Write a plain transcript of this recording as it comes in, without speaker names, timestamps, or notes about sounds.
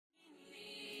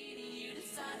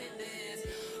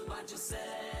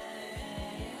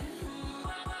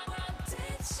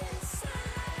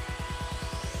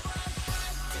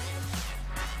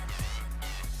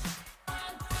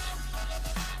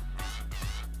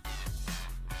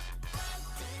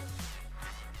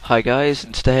Hi guys,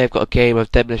 and today I've got a game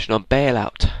of Demolition on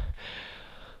Bailout.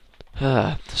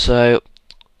 So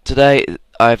today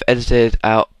I've edited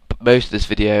out most of this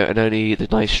video and only the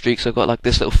nice streaks. I've got like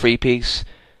this little free piece,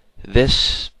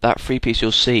 that free piece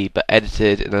you'll see, but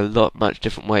edited in a much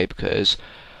different way because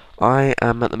I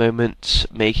am at the moment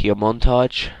making a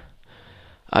montage.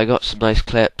 I got some nice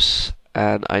clips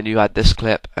and I knew I had this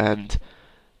clip and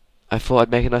I thought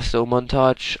I'd make a nice little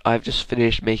montage. I've just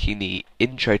finished making the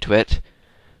intro to it,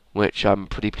 which I'm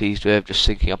pretty pleased with, just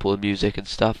syncing up all the music and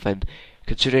stuff. And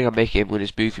considering I'm making it with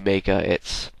this movie maker,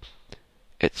 it's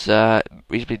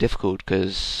reasonably difficult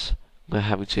because I'm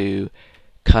having to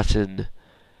cut and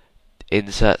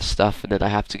insert stuff, and then I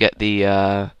have to get the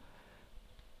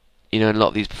in a lot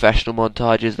of these professional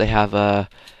montages they have the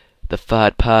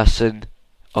third person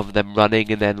of them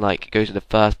running, and then like it goes to the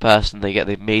first person, they get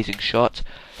the amazing shot.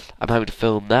 I'm having to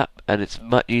film that, and it's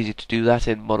much easier to do that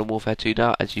in Modern Warfare 2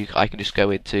 now, as I can just go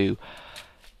into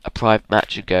a private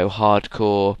match and go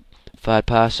hardcore third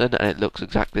person, and it looks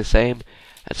exactly the same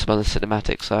as some other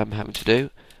cinematics I'm having to do.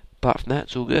 Apart from that,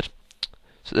 it's all good.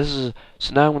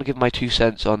 So now I'm going to give my 2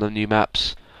 cents on the new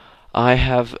maps. I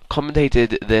have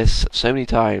commentated this so many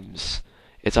times,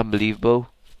 it's unbelievable,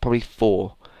 probably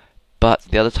 4. But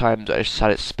the other times I just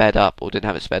had it sped up or didn't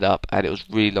have it sped up, and it was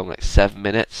really long, like 7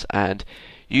 minutes, and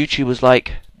YouTube was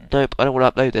like, nope, I don't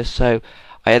want to upload this, so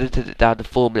I edited it down to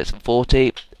 4 minutes and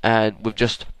 40, and with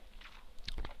just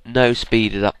no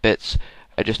speeded up bits,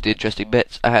 just the interesting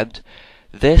bits, and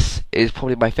this is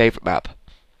probably my favourite map.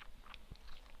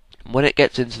 When it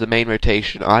gets into the main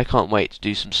rotation, I can't wait to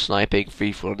do some sniping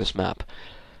free-for-all on this map.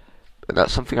 And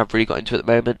that's something I've really got into at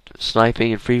the moment,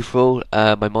 sniping and free-for-all.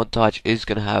 My montage is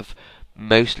going to have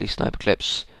mostly sniper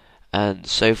clips, and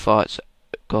so far it's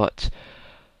got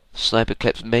sniper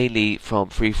clips mainly from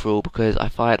free-for-all, because I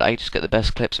find I just get the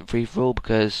best clips in free-for-all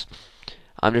because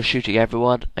I'm just shooting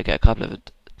everyone. I get a couple of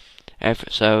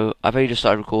so I've only just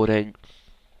started recording,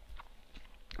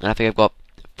 and I think I've got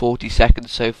 40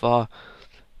 seconds so far,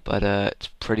 but it's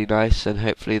pretty nice, and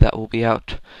hopefully that will be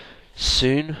out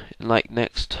soon, in like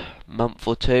next month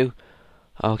or 2.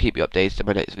 I'll keep you updated in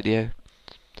my next video.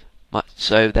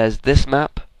 So there's this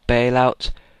map,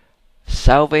 Bailout,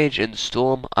 Salvage and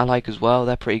Storm I like as well,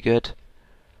 they're pretty good.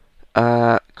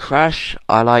 Crash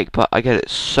I like, but I get it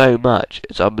so much,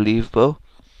 it's unbelievable.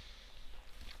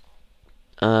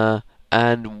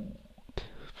 And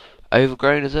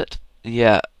Overgrown, is it?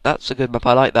 Yeah, that's a good map,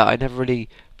 I like that. I never really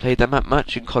played that map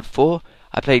much in COD 4.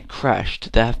 I played Crash to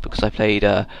death because I played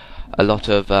a lot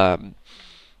of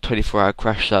 24-hour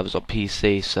Crash servers on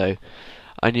PC, so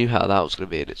I knew how that was going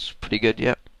to be, and it's pretty good,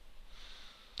 yeah.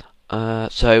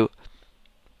 So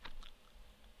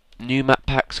new map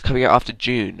packs coming out after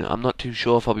June. I'm not too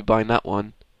sure if I'll be buying that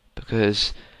one,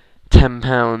 because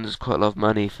 £10 is quite a lot of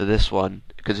money for this one,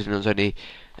 considering it was only,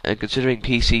 and considering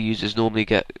PC users normally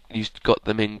got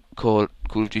them in Call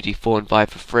of Duty 4 and 5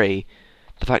 for free.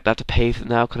 The fact that I have to pay for them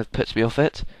now kind of puts me off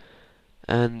it.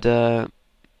 And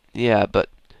yeah, but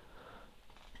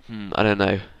I don't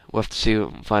know. We'll have to see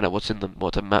and find out what's in them,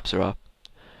 what the maps there are.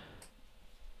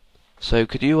 So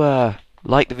could you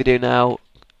like the video now?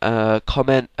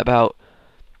 Comment about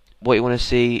what you want to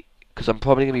see, because I'm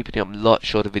probably going to be putting up a lot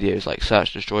shorter videos, like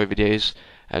search and destroy videos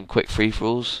and quick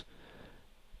free-for-alls,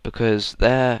 because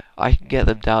there I can get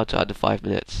them down to under 5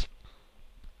 minutes.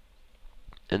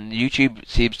 And YouTube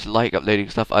seems to like uploading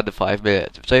stuff under 5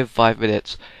 minutes. If it's over 5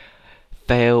 minutes,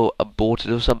 fail, aborted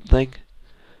or something.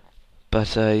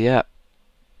 But yeah.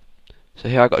 So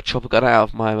here I got a chopper gun out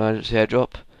of my emergency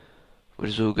airdrop, which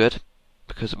is all good,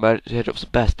 because emergency airdrop's the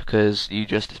best, because you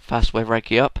just fast way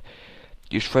rank you up.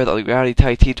 You just throw that on the ground, you tell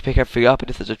your team to pick everything up, and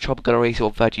if there's a chopper gun or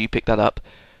AC-130, you pick that up.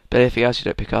 But anything else you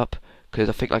don't pick up, because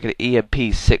I think like an EMP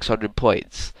is 600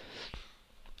 points,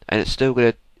 and it's still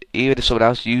gonna, even if someone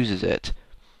else uses it,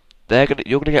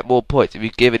 you're gonna get more points if you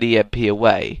give an EMP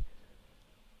away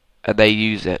and they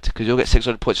use it, because you'll get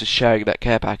 600 points for sharing that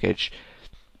care package,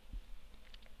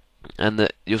 and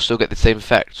that you'll still get the same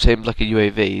effect, same like a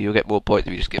UAV. You'll get more points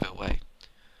if you just give it away.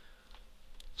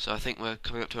 So I think we're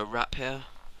coming up to a wrap here.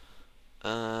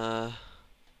 No,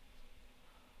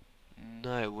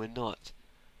 we're not.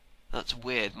 That's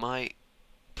weird. My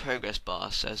progress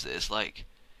bar says that it's like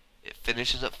it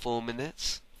finishes at 4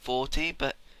 minutes 40,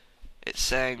 but it's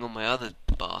saying on my other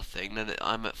bar thing that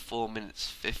I'm at 4 minutes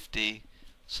 50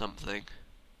 something.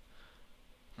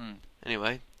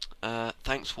 Anyway,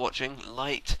 thanks for watching.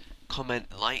 Comment,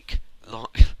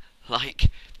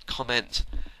 comment,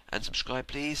 and subscribe,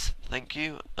 please. Thank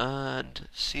you, and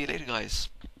see you later, guys.